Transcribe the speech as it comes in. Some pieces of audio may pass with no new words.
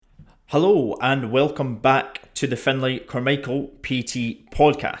Hello and welcome back to the Finlay Carmichael PT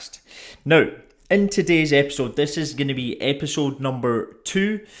podcast. Now, in today's episode, this is going to be episode number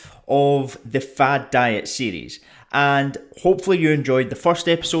 2 of the FAD diet series. And hopefully you enjoyed the first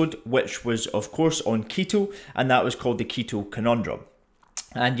episode, which was of course on keto, and that was called the Keto Conundrum.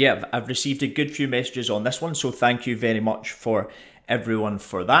 And yeah, I've received a good few messages on this one, so thank you very much for everyone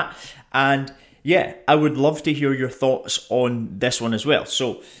for that. And yeah, I would love to hear your thoughts on this one as well.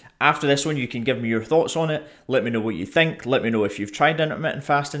 So after this one, you can give me your thoughts on it. Let me know what you think. Let me know if you've tried intermittent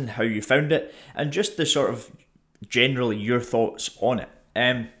fasting, how you found it, and just the sort of generally your thoughts on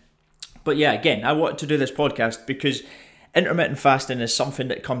it. But yeah, again, I wanted to do this podcast because intermittent fasting is something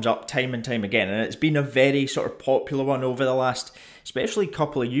that comes up time and time again, and it's been a very sort of popular one over the last, especially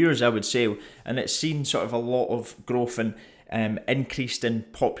couple of years, I would say, and it's seen sort of a lot of growth and increased in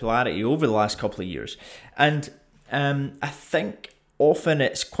popularity over the last couple of years. And I think often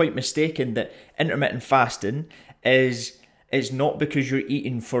it's quite mistaken that intermittent fasting is not because you're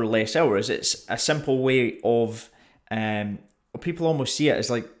eating for less hours. It's a simple way of people almost see it as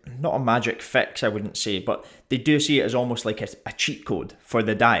like not a magic fix, I wouldn't say, but they do see it as almost like a cheat code for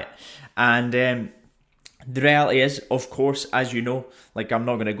the diet. And the reality is, of course, as you know, like I'm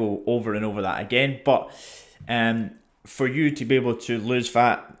not going to go over and over that again, but for you to be able to lose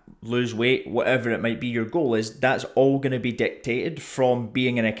fat, lose weight, whatever it might be your goal is, that's all going to be dictated from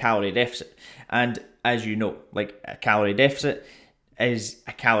being in a calorie deficit. And as you know, like a calorie deficit is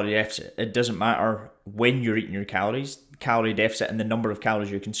a calorie deficit. It doesn't matter when you're eating your calories. Calorie deficit and the number of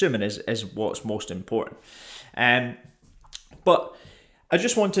calories you're consuming is what's most important. But I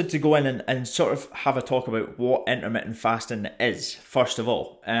just wanted to go in and sort of have a talk about what intermittent fasting is, first of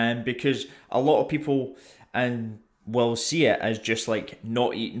all, because a lot of people will see it as just like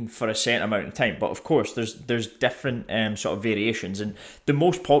not eating for a certain amount of time. But of course, there's different sort of variations, and the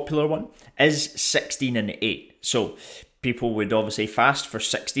most popular one is 16 and 8. So people would obviously fast for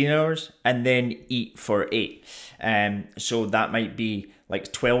 16 hours and then eat for 8. So that might be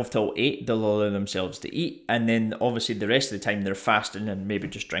like 12 till 8, they'll allow themselves to eat. And then obviously the rest of the time they're fasting and maybe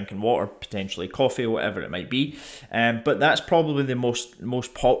just drinking water, potentially coffee, whatever it might be. But that's probably the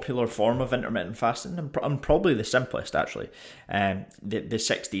most popular form of intermittent fasting and probably the simplest actually, the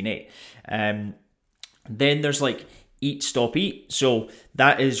 16-8. Then there's like eat, stop, eat. So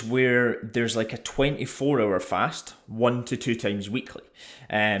that is where there's like a 24-hour fast 1 to 2 times weekly.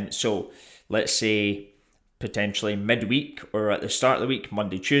 So let's say potentially midweek or at the start of the week,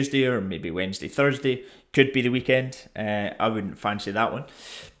 Monday, Tuesday, or maybe Wednesday, Thursday. Could be the weekend. I wouldn't fancy that one.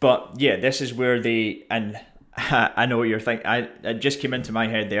 But yeah, this is where and I know what you're thinking. It just came into my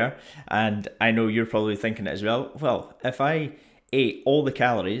head there, and I know you're probably thinking it as well. Well, if I ate all the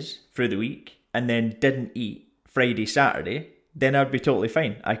calories through the week and then didn't eat Friday, Saturday, then I'd be totally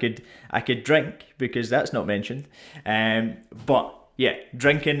fine. I could drink because that's not mentioned. But yeah,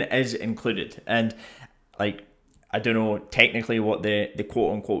 drinking is included. And like, I don't know technically what the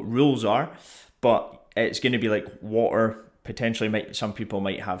quote unquote rules are, but it's going to be like water, potentially some people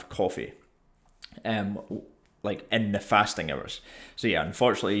might have coffee, like in the fasting hours. So yeah,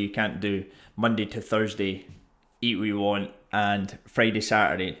 unfortunately you can't do Monday to Thursday, eat what you want, and Friday,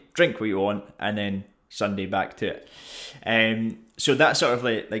 Saturday, drink what you want, and then Sunday back to it. So that's sort of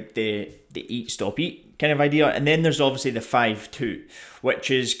like the eat, stop, eat kind of idea. And then there's obviously the 5-2, which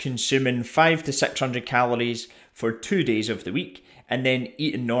is consuming 500 to 600 calories for 2 days of the week and then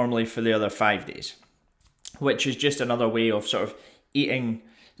eating normally for the other 5 days, which is just another way of sort of eating,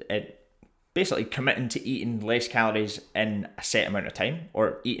 basically committing to eating less calories in a set amount of time,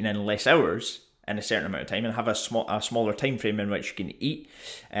 or eating in less hours in a certain amount of time, and have a smaller time frame in which you can eat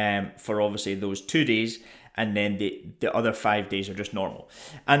for obviously those 2 days, and then the other 5 days are just normal.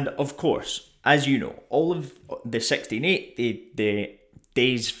 And of course, as you know, all of the 16-8, the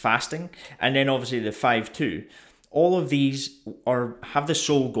days fasting, and then obviously the 5-2, all of these have the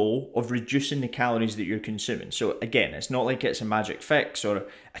sole goal of reducing the calories that you're consuming. So again, it's not like it's a magic fix or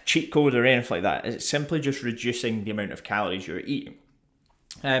a cheat code or anything like that. It's simply just reducing the amount of calories you're eating.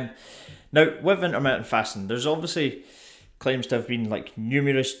 Now, with intermittent fasting, there's obviously claims to have been like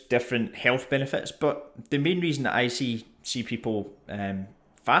numerous different health benefits, but the main reason that I see people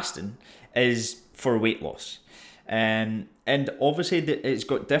fasting is for weight loss. And obviously it's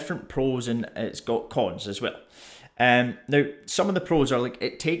got different pros and it's got cons as well. Now, some of the pros are like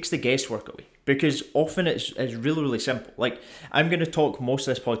it takes the guesswork away, because often it's really, really simple. Like, I'm going to talk most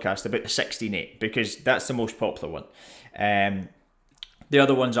of this podcast about the 16-8 because that's the most popular one. The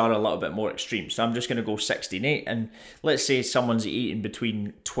other ones are a little bit more extreme. So I'm just going to go 16-8. And let's say someone's eating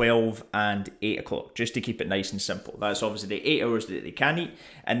between 12 and 8 o'clock, just to keep it nice and simple. That's obviously the 8 hours that they can eat.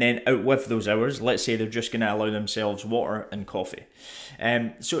 And then out with those hours, let's say they're just going to allow themselves water and coffee.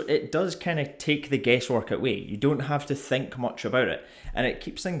 So it does kind of take the guesswork away. You don't have to think much about it. And it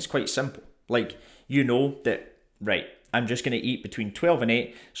keeps things quite simple. Like, you know that, right, I'm just going to eat between 12 and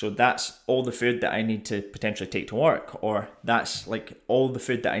 8, so that's all the food that I need to potentially take to work, or that's like all the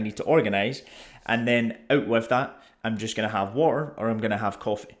food that I need to organise, and then out with that, I'm just going to have water or I'm going to have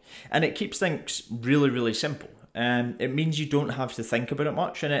coffee. And it keeps things really, really simple. It means you don't have to think about it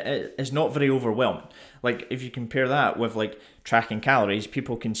much, and it is not very overwhelming. Like, if you compare that with like tracking calories,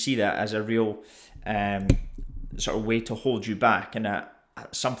 people can see that as a real sort of way to hold you back, and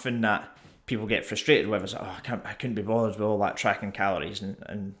something that people get frustrated with is, I couldn't be bothered with all that tracking calories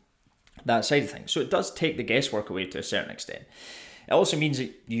and that side of things. So it does take the guesswork away to a certain extent. It also means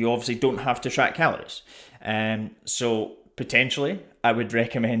that you obviously don't have to track calories. So potentially I would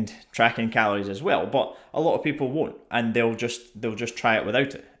recommend tracking calories as well, but a lot of people won't, and they'll just try it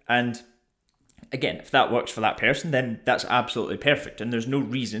without it. And again, if that works for that person, then that's absolutely perfect. And there's no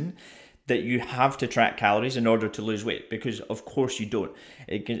reason that you have to track calories in order to lose weight, because of course you don't.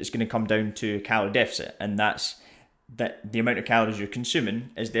 It's going to come down to calorie deficit, and that's that the amount of calories you're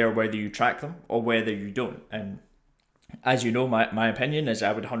consuming is there whether you track them or whether you don't. And as you know, my opinion is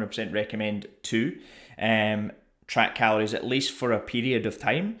I would 100% recommend to track calories at least for a period of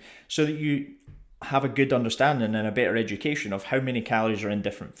time, so that you have a good understanding and a better education of how many calories are in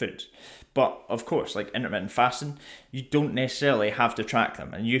different foods. But of course, like intermittent fasting, you don't necessarily have to track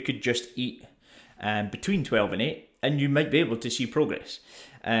them, and you could just eat between 12 and 8, and you might be able to see progress.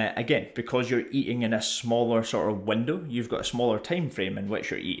 Again, because you're eating in a smaller sort of window, you've got a smaller time frame in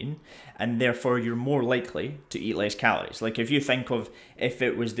which you're eating, and therefore you're more likely to eat less calories. Like, if you think of if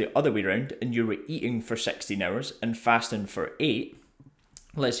it was the other way around and you were eating for 16 hours and fasting for 8,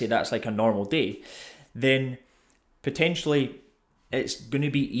 let's say that's like a normal day, then potentially it's going to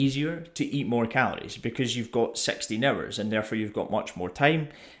be easier to eat more calories because you've got 16 hours and therefore you've got much more time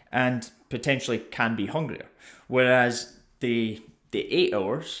and potentially can be hungrier. Whereas the 8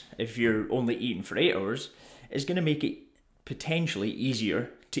 hours, if you're only eating for 8 hours, is going to make it potentially easier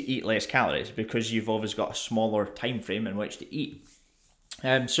to eat less calories because you've always got a smaller time frame in which to eat.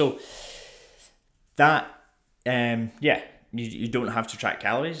 So that, you don't have to track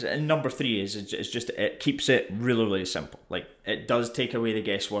calories. And number 3 is it's just, it keeps it really, really simple. Like, it does take away the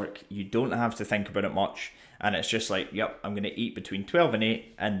guesswork. You don't have to think about it much. And it's just like, yep, I'm going to eat between 12 and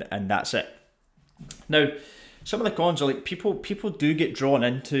 8 and that's it. Now, some of the cons are like people do get drawn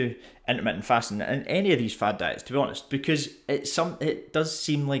into intermittent fasting and any of these fad diets, to be honest, because it does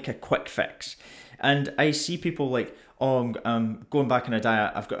seem like a quick fix. And I see people like, I'm going back on a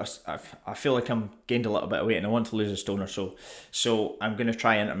diet. I feel like I'm gained a little bit of weight and I want to lose a stone or so I'm going to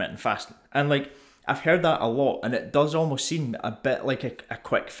try intermittent fasting. And like, I've heard that a lot, and it does almost seem a bit like a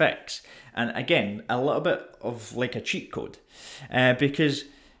quick fix. And again, a little bit of like a cheat code, because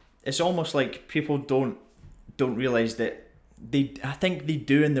it's almost like people don't realize that I think they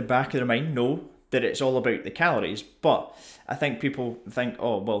do in the back of their mind know that it's all about the calories, but I think people think,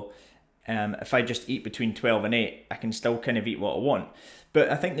 if I just eat between 12 and 8, I can still kind of eat what I want. But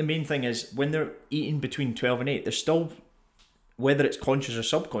I think the main thing is when they're eating between 12 and 8, they're still, whether it's conscious or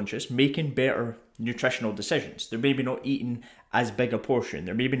subconscious, making better nutritional decisions. They're maybe not eating as big a portion.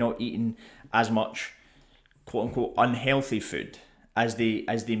 They're maybe not eating as much quote unquote unhealthy food as they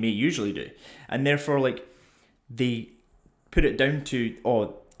may usually do. And therefore, like, they put it down to,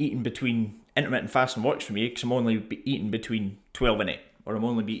 eating between intermittent fasting works for me because I'm only eating between 12 and 8. Or I'm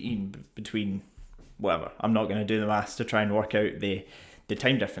only be eating between whatever. I'm not going to do the maths to try and work out the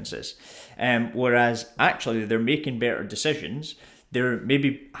time differences. Whereas actually they're making better decisions. They're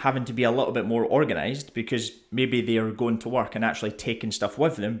maybe having to be a little bit more organised because maybe they are going to work and actually taking stuff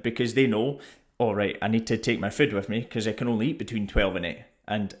with them because they know, I need to take my food with me because I can only eat between 12 and 8.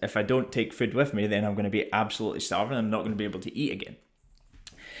 And if I don't take food with me, then I'm going to be absolutely starving. I'm not going to be able to eat again.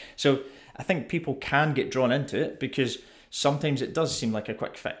 So I think people can get drawn into it because sometimes it does seem like a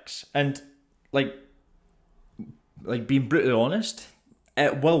quick fix. And like being brutally honest,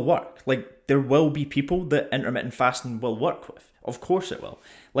 it will work. Like, there will be people that intermittent fasting will work with. Of course it will.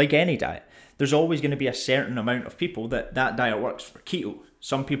 Like any diet, there's always going to be a certain amount of people that diet works for. Keto,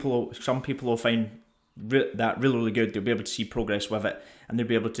 some people will find that really, really good. They'll be able to see progress with it and they'll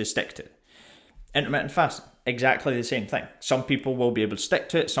be able to stick to it. Intermittent fasting, exactly the same thing. Some people will be able to stick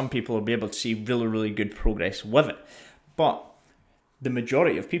to it. Some people will be able to see really, really good progress with it. But the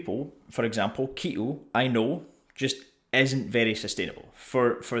majority of people, for example, keto, I know, just isn't very sustainable.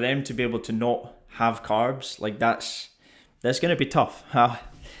 For them to be able to not have carbs, like that's going to be tough.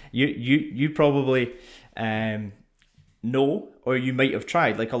 You probably know, or you might have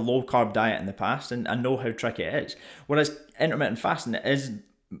tried like a low carb diet in the past and know how tricky it is. Whereas intermittent fasting is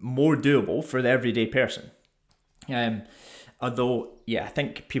more doable for the everyday person. Although, yeah, I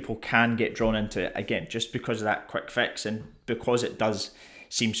think people can get drawn into it again just because of that quick fix and because it does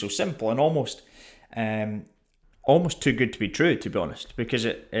seem so simple and almost too good to be true, to be honest, because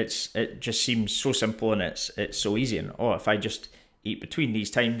it just seems so simple and it's so easy. And if I just eat between these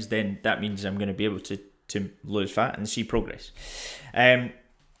times, then that means I'm going to be able to lose fat and see progress.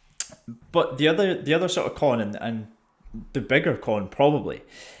 But the other sort of con and the bigger con probably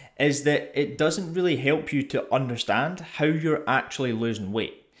is that it doesn't really help you to understand how you're actually losing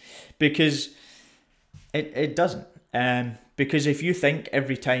weight, because it doesn't. Because if you think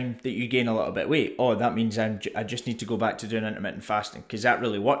every time that you gain a little bit of weight, that means I just need to go back to doing intermittent fasting because that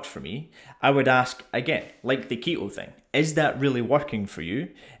really worked for me, I would ask again, like the keto thing, is that really working for you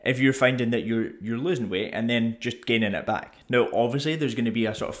if you're finding that you're losing weight and then just gaining it back? Now, obviously, there's going to be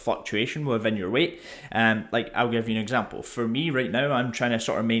a sort of fluctuation within your weight. Like, I'll give you an example. For me right now, I'm trying to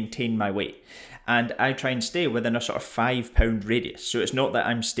sort of maintain my weight. And I try and stay within a sort of 5 pound radius. So it's not that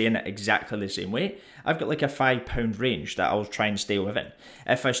I'm staying at exactly the same weight. I've got like a 5 pound range that I'll try and stay within.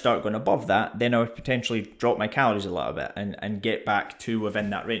 If I start going above that, then I would potentially drop my calories a little bit and get back to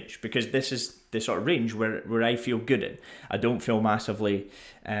within that range, because this is the sort of range where I feel good in. I don't feel massively,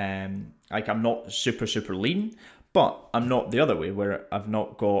 like I'm not super lean, but I'm not the other way where I've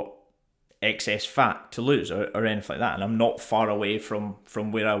not got excess fat to lose or anything like that, and I'm not far away from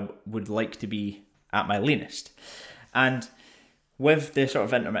where I would like to be at my leanest. And with the sort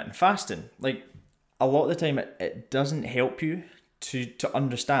of intermittent fasting, like a lot of the time it doesn't help you to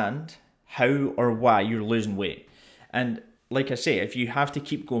understand how or why you're losing weight. And like I say, if you have to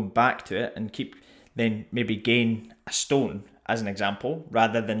keep going back to it and then maybe gain a stone as an example,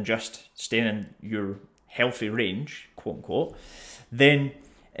 rather than just staying in your healthy range, quote unquote, then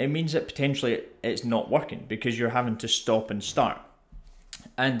it means that potentially it's not working because you're having to stop and start.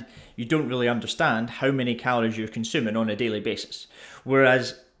 And you don't really understand how many calories you're consuming on a daily basis.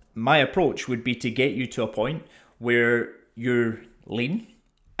 Whereas my approach would be to get you to a point where you're lean,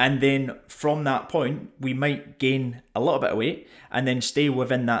 and then from that point, we might gain a little bit of weight and then stay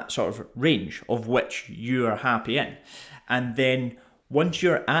within that sort of range of which you are happy in. And then once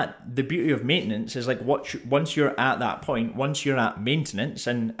you're at, the beauty of maintenance is like once you're at that point, once you're at maintenance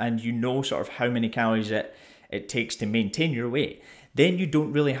and you know sort of how many calories it takes to maintain your weight, then you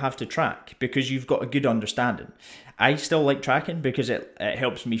don't really have to track because you've got a good understanding. I still like tracking because it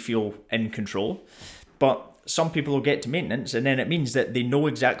helps me feel in control, but some people will get to maintenance and then it means that they know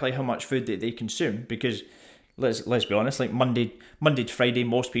exactly how much food that they consume, because let's be honest, like Monday to Friday,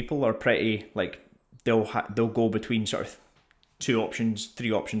 most people are pretty like they'll go between sort of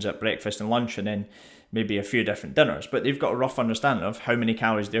 3 options at breakfast and lunch, and then maybe a few different dinners, but they've got a rough understanding of how many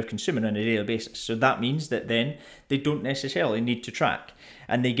calories they're consuming on a daily basis. So that means that then they don't necessarily need to track,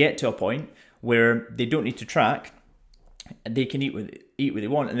 and they get to a point where they don't need to track, and they can eat what they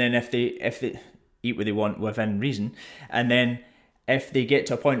want, and then if they eat what they want within reason, and then if they get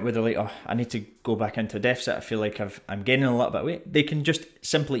to a point where they're like, I need to go back into a deficit, I feel like I'm gaining a little bit of weight, they can just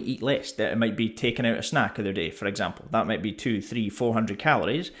simply eat less. That it might be taking out a snack of their day, for example. That might be 200, 300, 400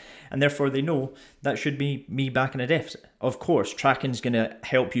 calories, and therefore they know that should be me back in a deficit. Of course, tracking is going to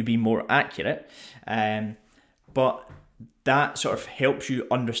help you be more accurate, but that sort of helps you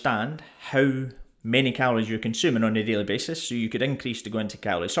understand how many calories you're consuming on a daily basis. So you could increase to go into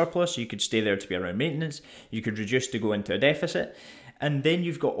calorie surplus, you could stay there to be around maintenance, you could reduce to go into a deficit, and then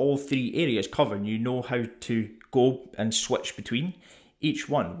you've got all 3 areas covered. You know how to go and switch between each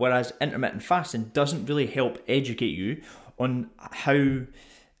one. Whereas intermittent fasting doesn't really help educate you on how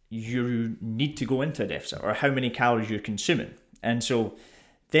you need to go into a deficit or how many calories you're consuming. And so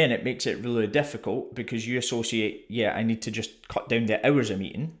then it makes it really difficult because you associate, I need to just cut down the hours I'm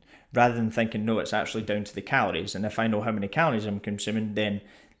eating, rather than thinking, no, it's actually down to the calories. And if I know how many calories I'm consuming, then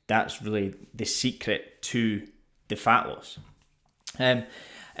that's really the secret to the fat loss. And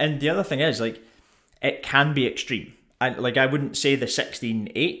the other thing is, like, it can be extreme. I wouldn't say the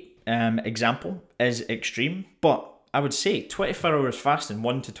 16-8 example is extreme, but I would say 24 hours fasting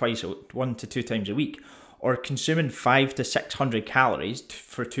 1 to 2 times a week, or consuming 500 to 600 calories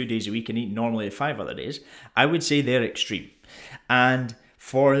for 2 days a week and eating normally 5 other days, I would say they're extreme. And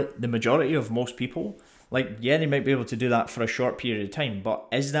for the majority of most people, they might be able to do that for a short period of time, but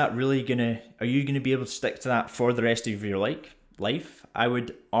is that really are you going to be able to stick to that for the rest of your life? I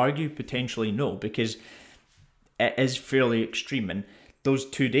would argue potentially no, because it is fairly extreme. And those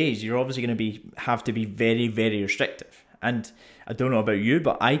 2 days, you're obviously going to have to be very, very restrictive. And I don't know about you,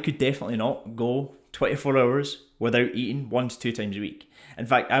 but I could definitely not go 24 hours without eating 1 to 2 times a week. In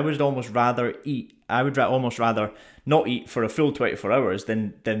fact, I would almost rather not eat for a full 24 hours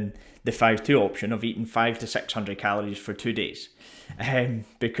than the 5-2 option of eating 500 to 600 calories for 2 days.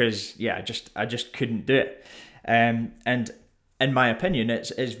 Because I just couldn't do it. And in my opinion,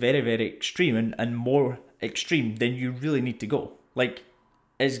 it's very, very extreme and more extreme than you really need to go. Like,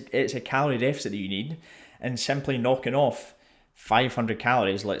 it's a calorie deficit that you need, and simply knocking off 500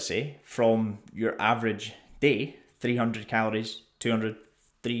 calories, let's say, from your average day, 300 calories, 200,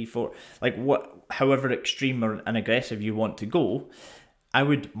 3, 4, like however extreme and aggressive you want to go, I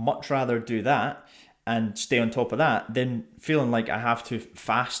would much rather do that and stay on top of that than feeling like I have to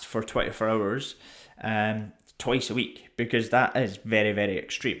fast for 24 hours twice a week, because that is very, very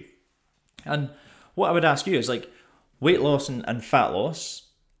extreme. And what I would ask you is, like, weight loss and fat loss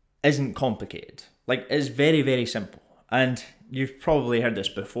isn't complicated. Like, it's very, very simple. And you've probably heard this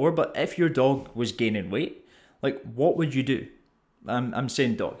before, but if your dog was gaining weight, like, what would you do? I'm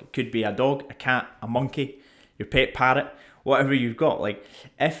saying dog. It could be a dog, a cat, a monkey, your pet parrot, whatever you've got. Like,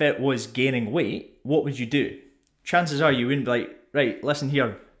 if it was gaining weight, what would you do? Chances are you wouldn't be like, right, listen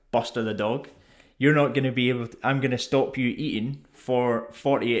here, Buster the dog. You're not going to be able to, I'm going to stop you eating for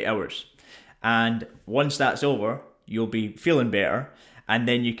 48 hours. And once that's over, you'll be feeling better. And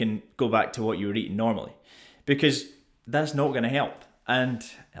then you can go back to what you were eating normally. Because that's not going to help. And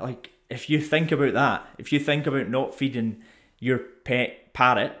like, if you think about that, if you think about not feeding your pet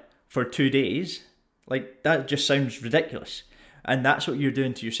parrot for 2 days, like, that just sounds ridiculous. And that's what you're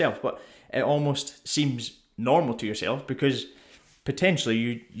doing to yourself. But it almost seems normal to yourself, because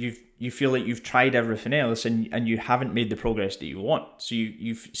potentially you feel like you've tried everything else and you haven't made the progress that you want. So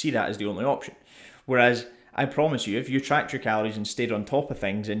you see that as the only option. Whereas I promise you, if you tracked your calories and stayed on top of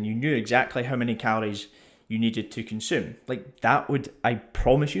things and you knew exactly how many calories you needed to consume, like, that would, I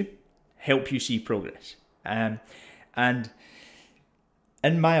promise you, help you see progress. And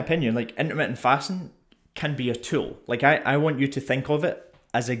in my opinion, like, intermittent fasting can be a tool. Like, I want you to think of it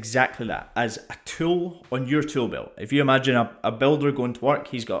as exactly that, as a tool on your tool belt. If you imagine a builder going to work,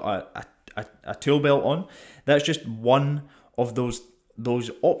 he's got a tool belt on. That's just one of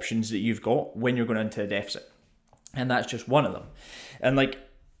those options that you've got when you're going into a deficit. And that's just one of them. And like,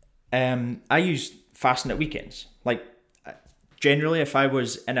 I use fasting at weekends. Like, generally, if I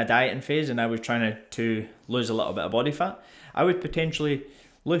was in a dieting phase and I was trying to lose a little bit of body fat, I would potentially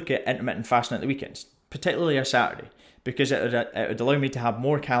look at intermittent fasting at the weekends, particularly a Saturday, because it would allow me to have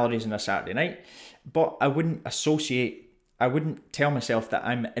more calories on a Saturday night. But I wouldn't tell myself that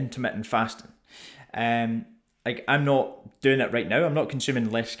I'm intermittent fasting. Like, I'm not doing it right now. I'm not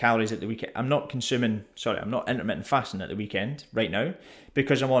consuming less calories at the weekend. I'm not intermittent fasting at the weekend right now,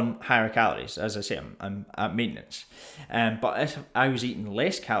 because I'm on higher calories. As I say, I'm at maintenance. But if I was eating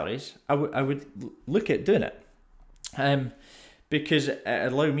less calories, I would look at doing it. Because it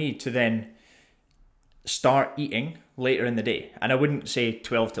allowed me to then start eating later in the day. And I wouldn't say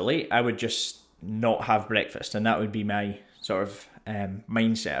 12 till 8. I would just not have breakfast. And that would be my sort of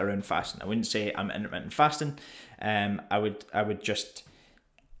mindset around fasting. I wouldn't say I'm intermittent fasting. I would just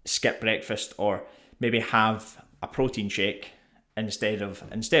skip breakfast, or maybe have a protein shake instead of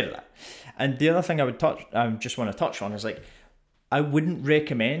that. And the other thing I just want to touch on is, like, I wouldn't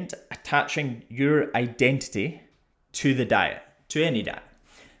recommend attaching your identity to the diet, to any diet.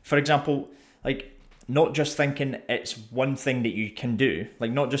 For example, like, not just thinking it's one thing that you can do,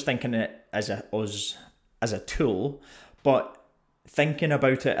 like, not just thinking it as a tool, but thinking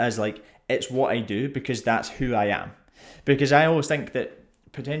about it as, like, it's what I do because that's who I am. Because I always think that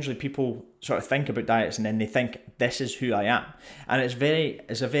potentially people sort of think about diets and then they think this is who I am. And it's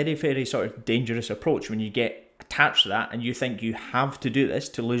a very, very sort of dangerous approach when you get attached to that and you think you have to do this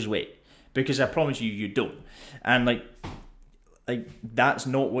to lose weight. Because I promise you don't. And like that's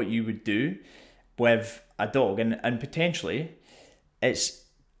not what you would do with a dog. And potentially it's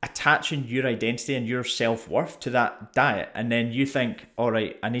attaching your identity and your self-worth to that diet, and then you think, all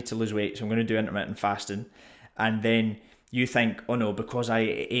right, I need to lose weight, so I'm going to do intermittent fasting, and then you think, oh no, because I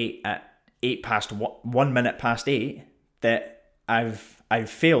ate at 1 minute past 8 that I've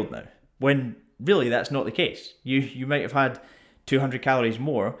failed now, when really that's not the case. You might have had 200 calories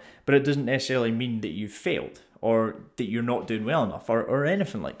more, but it doesn't necessarily mean that you've failed or that you're not doing well enough or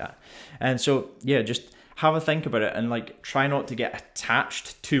anything like that. And so yeah, just have a think about it and like try not to get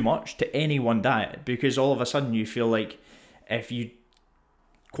attached too much to any one diet, because all of a sudden you feel like if you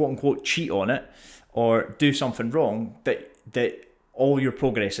quote unquote cheat on it or do something wrong, that all your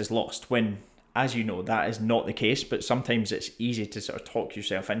progress is lost, when as you know, that is not the case, but sometimes it's easy to sort of talk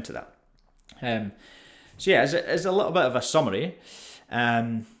yourself into that. So yeah, as a little bit of a summary,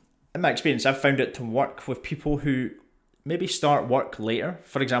 in my experience, I've found it to work with people who maybe start work later.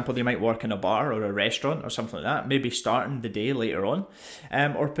 For example, they might work in a bar or a restaurant or something like that, maybe starting the day later on,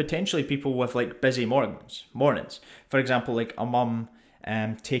 or potentially people with like busy mornings. For example, like a mum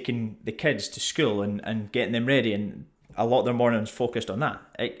taking the kids to school and getting them ready, and a lot of their mornings focused on that.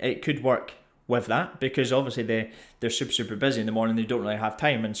 It could work with that, because obviously they're super busy in the morning, they don't really have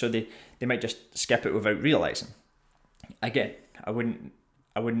time, and so they might just skip it without realising. Again, I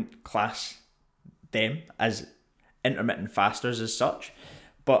wouldn't class them as intermittent fasters as such,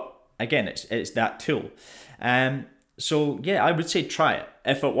 but again, it's that tool. So yeah, I would say try it.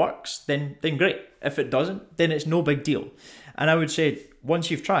 If it works, then great. If it doesn't, then it's no big deal. And I would say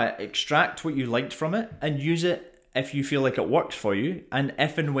once you've tried it, extract what you liked from it and use it if you feel like it works for you, and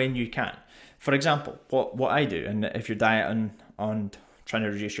if and when you can. For example, what I do, and if you're dieting on trying to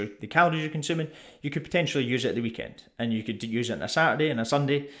reduce the calories you're consuming, you could potentially use it at the weekend, and you could use it on a Saturday and a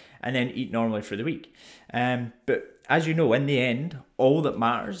Sunday, and then eat normally for the week. But as you know, in the end, all that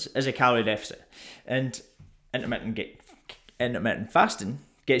matters is a calorie deficit, and intermittent fasting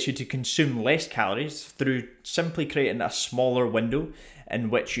gets you to consume less calories through simply creating a smaller window in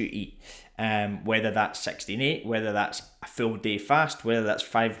which you eat. Whether that's 16/8, whether that's a full day fast, whether that's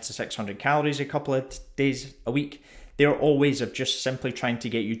 500 to 600 calories a couple of days a week, they're all ways of just simply trying to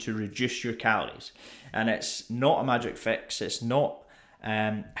get you to reduce your calories. And it's not a magic fix, it's not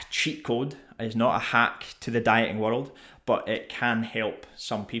a cheat code, it's not a hack to the dieting world, but it can help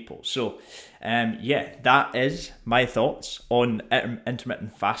some people. So yeah, that is my thoughts on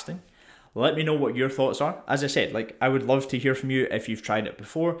intermittent fasting. Let me know what your thoughts are. As I said, like, I would love to hear from you if you've tried it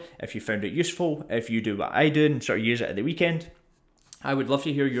before, if you found it useful, if you do what I do and sort of use it at the weekend. I would love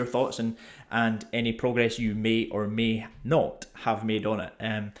to hear your thoughts and any progress you may or may not have made on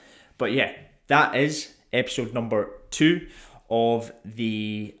it. But yeah, that is episode number 2 of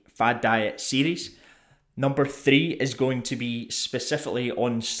the Fad Diet series. Number 3 is going to be specifically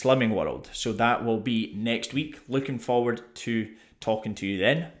on Slimming World. So that will be next week. Looking forward to talking to you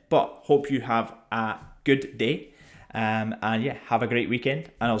then. But hope you have a good day. And yeah, have a great weekend,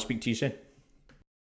 and I'll speak to you soon.